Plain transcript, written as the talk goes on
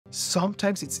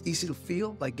Sometimes it's easy to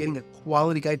feel like getting a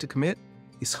quality guy to commit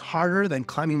is harder than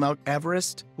climbing Mount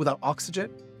Everest without oxygen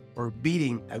or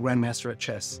beating a grandmaster at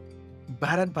chess.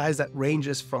 Bad advice that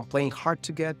ranges from playing hard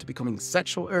to get to becoming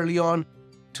sexual early on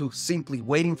to simply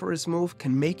waiting for his move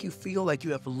can make you feel like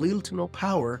you have little to no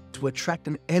power to attract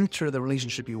and enter the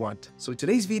relationship you want. So in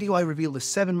today's video, I reveal the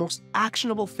 7 most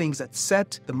actionable things that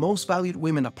set the most valued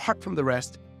women apart from the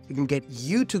rest and can get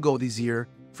you to go this year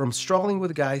from struggling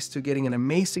with guys to getting an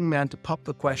amazing man to pop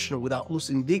the question without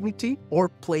losing dignity or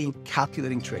playing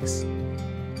calculating tricks.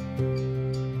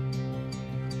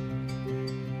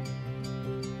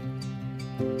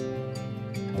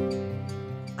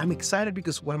 I'm excited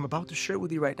because what I'm about to share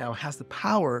with you right now has the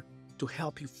power to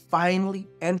help you finally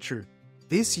enter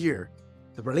this year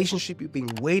the relationship you've been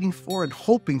waiting for and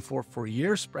hoping for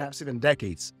years, perhaps even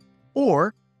decades.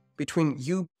 Or between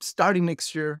you starting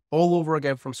next year all over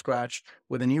again from scratch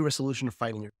with a new resolution of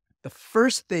finding your. The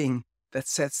first thing that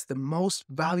sets the most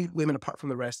valued women apart from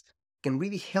the rest can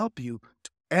really help you to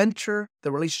enter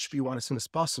the relationship you want as soon as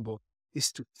possible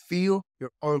is to fill your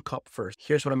own cup first.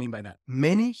 Here's what I mean by that.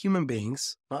 Many human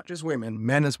beings, not just women,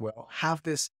 men as well, have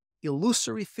this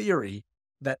illusory theory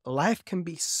that life can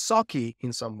be sucky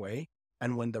in some way.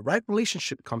 And when the right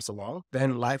relationship comes along,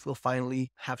 then life will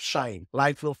finally have shine.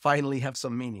 Life will finally have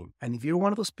some meaning. And if you're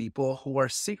one of those people who are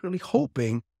secretly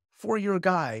hoping for your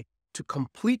guy to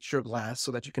complete your glass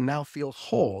so that you can now feel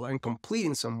whole and complete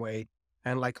in some way,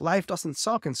 and like life doesn't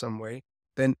suck in some way,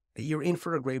 then you're in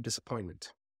for a grave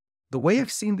disappointment. The way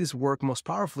I've seen this work most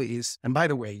powerfully is, and by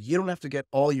the way, you don't have to get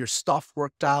all your stuff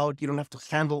worked out. You don't have to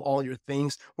handle all your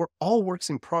things. We're all works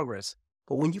in progress.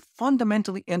 But when you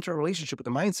fundamentally enter a relationship with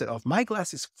the mindset of my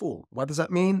glass is full, what does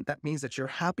that mean? That means that you're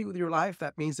happy with your life.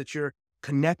 That means that you're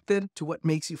connected to what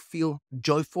makes you feel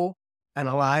joyful and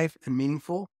alive and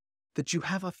meaningful, that you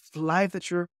have a life that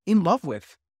you're in love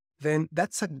with. Then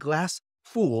that's a glass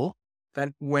full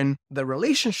that when the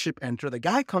relationship enters, the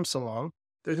guy comes along,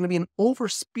 there's going to be an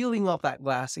overspilling of that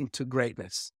glass into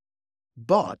greatness.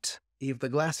 But if the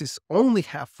glass is only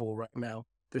half full right now,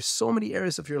 there's so many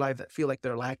areas of your life that feel like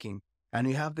they're lacking. And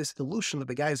you have this illusion that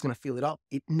the guy is going to fill it up.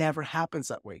 It never happens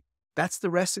that way. That's the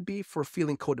recipe for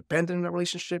feeling codependent in a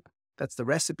relationship. That's the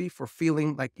recipe for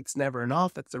feeling like it's never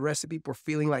enough. That's the recipe for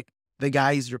feeling like the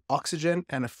guy is your oxygen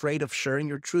and afraid of sharing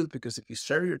your truth, because if you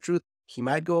share your truth, he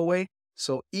might go away.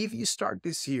 So if you start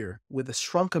this year with a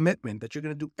strong commitment that you're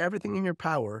going to do everything in your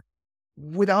power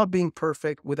without being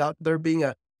perfect, without there being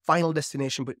a final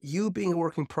destination, but you being a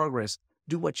work in progress,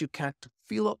 do what you can to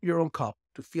fill up your own cup,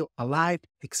 to feel alive,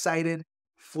 excited,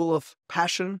 full of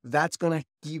passion. That's going to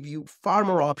give you far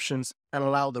more options and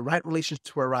allow the right relationship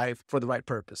to arrive for the right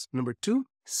purpose. Number 2,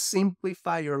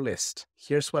 simplify your list.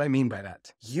 Here's what I mean by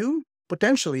that. You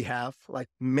potentially have, like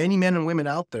many men and women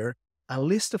out there, a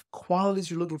list of qualities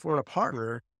you're looking for in a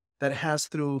partner that has,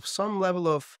 through some level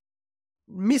of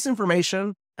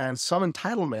misinformation and some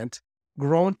entitlement,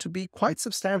 grown to be quite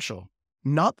substantial.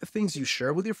 Not the things you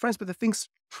share with your friends, but the things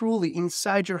truly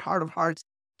inside your heart of hearts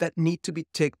that need to be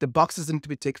ticked, the boxes that need to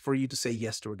be ticked for you to say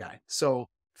yes to a guy. So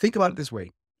think about it this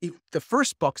way. If the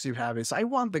first box you have is, I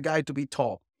want the guy to be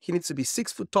tall. He needs to be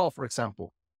 6 foot tall, for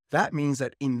example. That means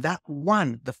that in that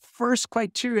one, the first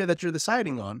criteria that you're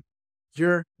deciding on,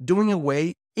 you're doing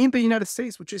away in the United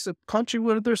States, which is a country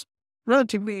where there's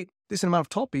relatively decent amount of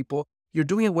tall people. You're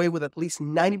doing away with at least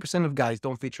 90% of guys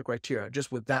don't fit your criteria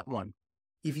just with that one.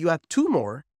 If you add 2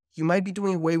 more, you might be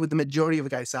doing away with the majority of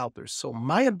guys out there. So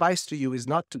my advice to you is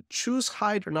not to choose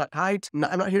height or not height.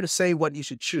 I'm not here to say what you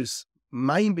should choose.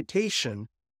 My invitation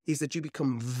is that you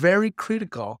become very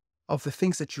critical of the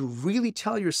things that you really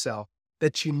tell yourself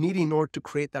that you need in order to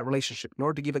create that relationship, in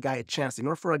order to give a guy a chance, in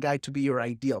order for a guy to be your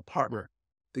ideal partner.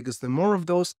 Because the more of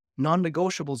those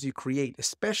non-negotiables you create,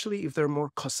 especially if they're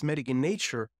more cosmetic in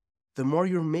nature, the more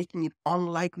you're making it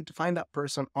unlikely to find that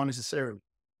person unnecessarily.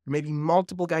 There may be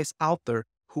multiple guys out there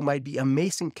who might be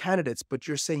amazing candidates, but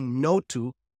you're saying no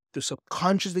to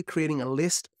subconsciously creating a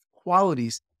list of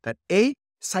qualities that A,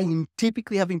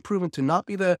 scientifically have been proven to not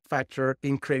be the factor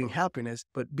in creating happiness,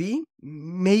 but B,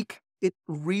 make it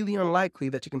really unlikely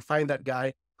that you can find that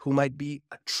guy who might be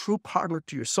a true partner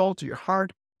to your soul, to your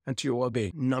heart, and to your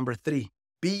well-being. Number 3,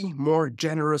 be more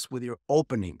generous with your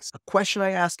openings. A question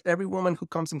I ask every woman who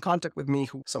comes in contact with me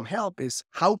who some help is,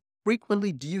 how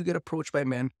frequently do you get approached by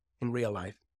men in real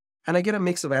life? And I get a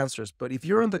mix of answers, but if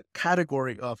you're in the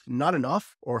category of not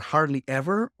enough or hardly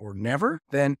ever or never,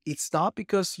 then it's not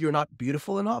because you're not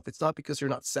beautiful enough. It's not because you're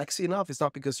not sexy enough. It's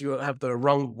not because you have the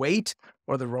wrong weight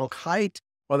or the wrong height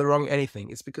or the wrong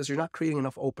anything. It's because you're not creating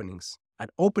enough openings. An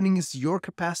opening is your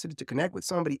capacity to connect with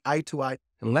somebody eye to eye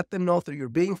and let them know through your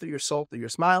being, through your soul, through your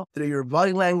smile, through your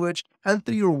body language, and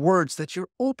through your words that you're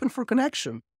open for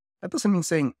connection. That doesn't mean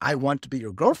saying, I want to be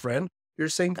your girlfriend. You're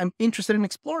saying, I'm interested in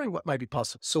exploring what might be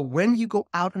possible. So when you go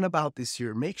out and about this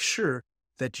year, make sure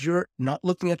that you're not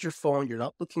looking at your phone, you're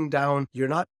not looking down, you're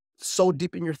not so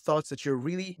deep in your thoughts that you're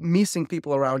really missing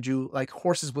people around you like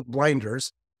horses with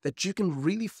blinders, that you can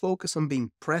really focus on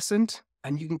being present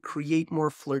and you can create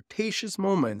more flirtatious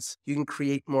moments. You can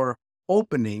create more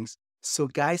openings so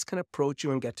guys can approach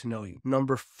you and get to know you.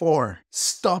 Number 4,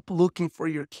 stop looking for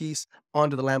your keys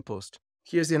under the lamppost.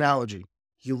 Here's the analogy.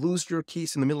 You lose your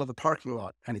keys in the middle of the parking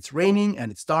lot and it's raining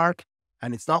and it's dark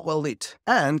and it's not well lit.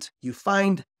 And you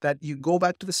find that you go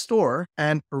back to the store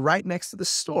and right next to the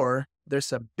store,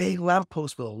 there's a big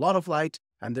lamppost with a lot of light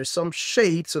and there's some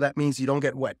shade, so that means you don't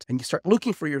get wet. And you start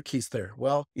looking for your keys there.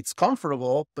 Well, it's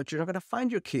comfortable, but you're not going to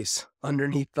find your keys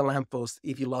underneath the lamppost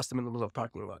if you lost them in the middle of the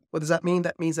parking lot. What does that mean?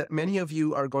 That means that many of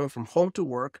you are going from home to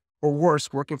work, or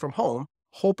worse, working from home,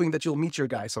 hoping that you'll meet your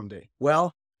guy someday.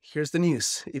 Well, here's the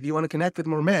news. If you want to connect with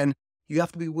more men, you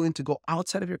have to be willing to go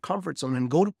outside of your comfort zone and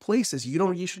go to places you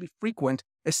don't usually frequent,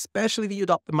 especially if you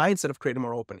adopt the mindset of creating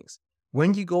more openings.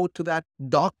 When you go to that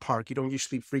dog park you don't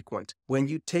usually frequent, when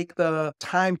you take the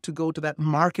time to go to that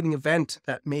marketing event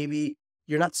that maybe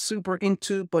you're not super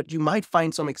into, but you might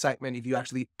find some excitement if you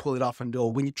actually pull it off and go.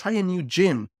 When you try a new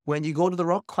gym, when you go to the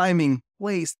rock climbing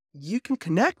place, you can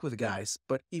connect with guys.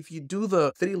 But if you do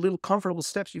the 3 little comfortable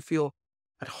steps you feel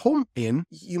at home in,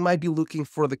 you might be looking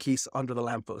for the keys under the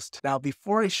lamppost. Now,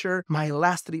 before I share my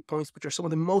last 3 points, which are some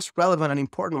of the most relevant and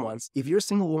important ones, if you're a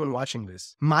single woman watching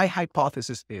this, my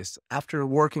hypothesis is, after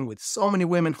working with so many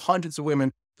women, hundreds of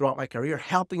women throughout my career,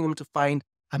 helping them to find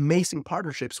amazing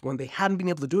partnerships when they hadn't been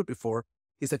able to do it before,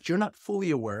 is that you're not fully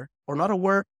aware or not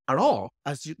aware at all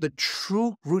as the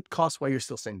true root cause why you're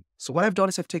still single. So what I've done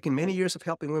is I've taken many years of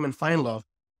helping women find love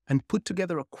and put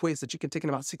together a quiz that you can take in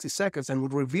about 60 seconds and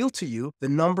would reveal to you the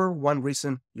number 1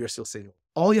 reason you're still single.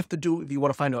 All you have to do if you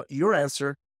want to find out your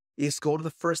answer is go to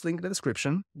the first link in the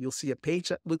description. You'll see a page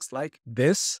that looks like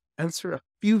this. Answer a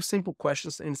few simple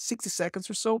questions. In 60 seconds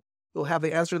or so, you'll have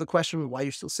the answer to the question why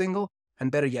you're still single.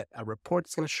 And better yet, a report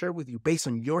that's going to share with you, based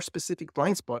on your specific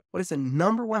blind spot, what is the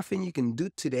number 1 thing you can do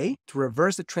today to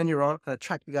reverse the trend you're on and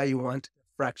attract the guy you want a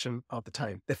fraction of the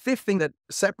time. The 5th thing that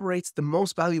separates the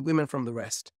most valued women from the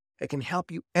rest, it can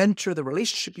help you enter the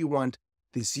relationship you want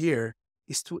this year,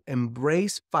 is to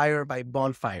embrace fire by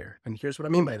bonfire. And here's what I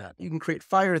mean by that. You can create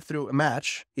fire through a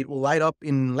match. It will light up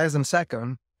in less than a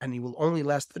second, and it will only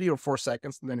last 3 or 4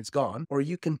 seconds, and then it's gone. Or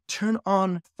you can turn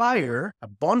on fire, a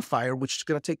bonfire, which is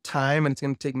going to take time, and it's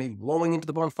going to take maybe blowing into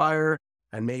the bonfire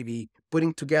and maybe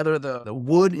putting together the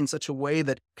wood in such a way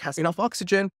that has enough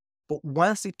oxygen. But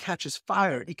once it catches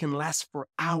fire, it can last for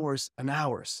hours and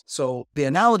hours. So the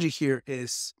analogy here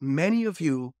is many of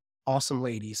you awesome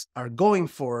ladies are going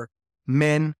for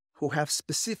men who have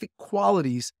specific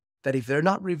qualities that if they're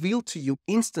not revealed to you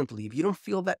instantly, if you don't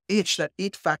feel that itch, that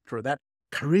it factor, that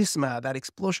charisma, that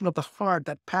explosion of the heart,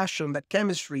 that passion, that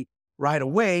chemistry right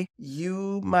away,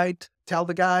 you might tell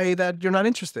the guy that you're not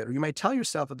interested, or you might tell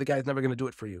yourself that the guy's never going to do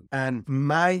it for you. And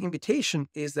my invitation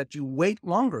is that you wait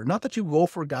longer, not that you go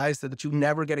for guys that you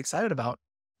never get excited about,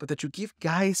 but that you give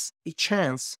guys a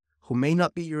chance who may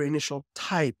not be your initial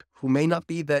type, who may not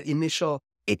be the initial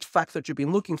it factor that you've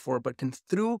been looking for, but can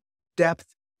through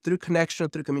depth, through connection,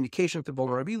 through communication, through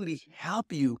vulnerability,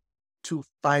 help you to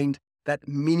find that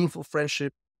meaningful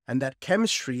friendship and that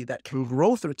chemistry that can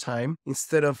grow through time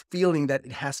instead of feeling that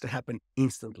it has to happen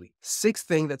instantly. 6th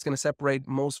thing that's going to separate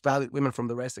most valued women from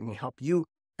the rest and can help you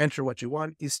enter what you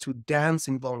want is to dance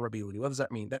in vulnerability. What does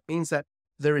that mean? That means that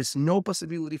there is no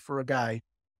possibility for a guy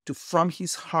to, from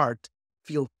his heart,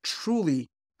 feel truly,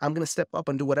 I'm going to step up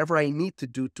and do whatever I need to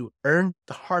do to earn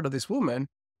the heart of this woman,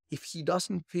 if he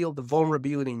doesn't feel the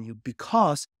vulnerability in you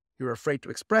because you're afraid to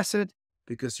express it,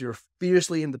 because you're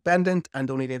fiercely independent and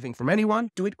don't need anything from anyone.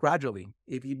 Do it gradually.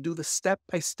 If you do the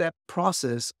step-by-step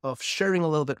process of sharing a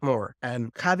little bit more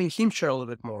and having him share a little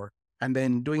bit more, and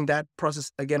then doing that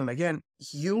process again and again,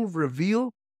 you'll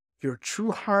reveal your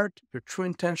true heart, your true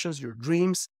intentions, your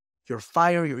dreams, your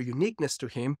fire, your uniqueness to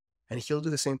him, and he'll do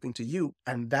the same thing to you.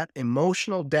 And that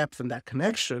emotional depth and that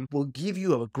connection will give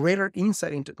you a greater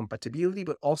insight into compatibility,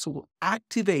 but also will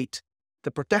activate the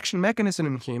protection mechanism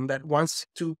in him that wants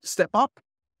to step up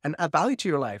and add value to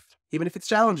your life, even if it's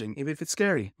challenging, even if it's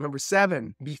scary. Number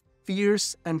 7, be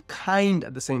fierce and kind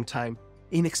at the same time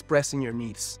in expressing your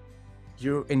needs.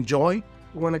 You enjoy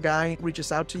when a guy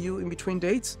reaches out to you in between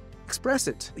dates? Express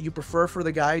it. You prefer for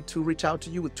the guy to reach out to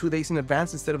you with 2 days in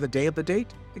advance instead of the day of the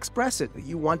date? Express it.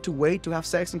 You want to wait to have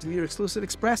sex until you're exclusive?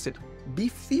 Express it. Be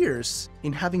fierce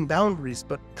in having boundaries,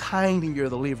 but kind in your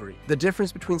delivery. The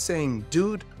difference between saying,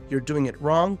 dude, you're doing it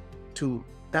wrong, to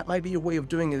that might be your way of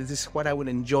doing it. This is what I would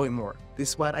enjoy more. This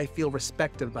is what I feel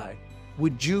respected by.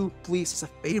 Would you please, as a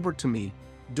favor to me,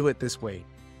 do it this way?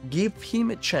 Give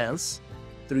him a chance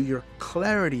through your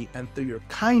clarity and through your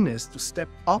kindness to step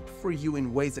up for you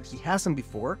in ways that he hasn't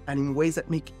before, and in ways that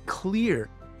make clear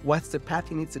what's the path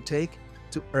he needs to take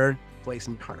to earn a place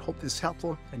in your heart. Hope this is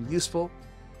helpful and useful.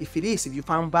 If it is, if you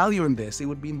found value in this, it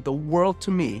would mean the world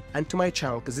to me and to my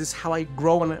channel, because this is how I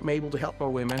grow and I'm able to help more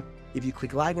women. If you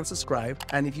click like and subscribe,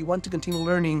 and if you want to continue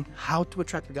learning how to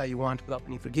attract the guy you want without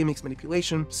any for gimmicks,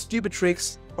 manipulation, stupid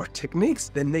tricks, or techniques,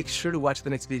 then make sure to watch the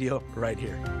next video right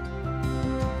here.